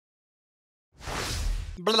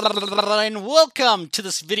And welcome to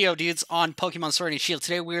this video, dudes, on Pokemon Sword and Shield.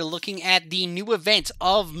 Today we're looking at the new event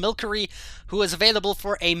of Milcery, who is available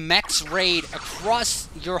for a max raid across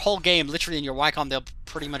your whole game. Literally in your Wycom, they'll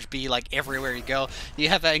pretty much be like everywhere you go. You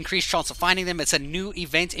have an increased chance of finding them. It's a new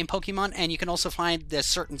event in Pokemon, and you can also find the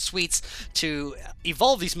certain suites to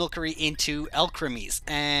evolve these Milcery into Alchremies.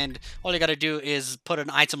 And all you gotta do is put an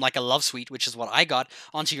item like a Love Suite, which is what I got,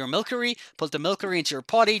 onto your Milcery, put the Milcery into your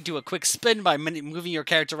party, do a quick spin by moving your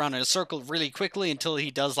character around in a circle really quickly until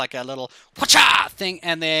he does like a little whatcha thing,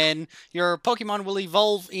 and then your Pokemon will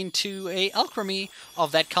evolve into a Alchremie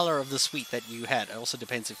of that color of the suite that you had. It also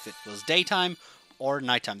depends if it was daytime or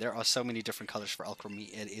nighttime. There are so many different colors for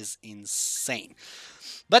Alchremie, it is insane.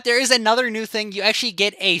 But there is another new thing. You actually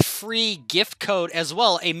get a free gift code as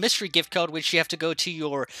well, a mystery gift code, which you have to go to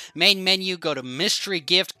your main menu, go to mystery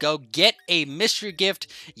gift, go get a mystery gift,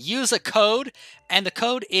 use a code, and the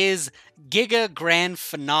code is Giga Grand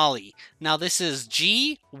Finale. Now this is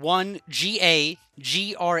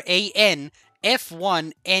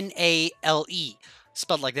GIGAGRANF1NALE.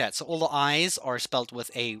 Spelled like that. So all the I's are spelled with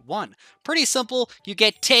a 1. Pretty simple. You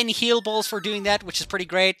get 10 heal balls for doing that, which is pretty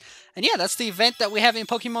great. And yeah, that's the event that we have in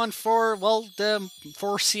Pokemon for, well, the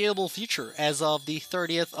foreseeable future as of the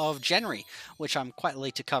 30th of January, which I'm quite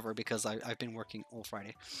late to cover because I've been working all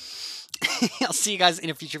Friday. I'll see you guys in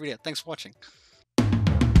a future video. Thanks for watching.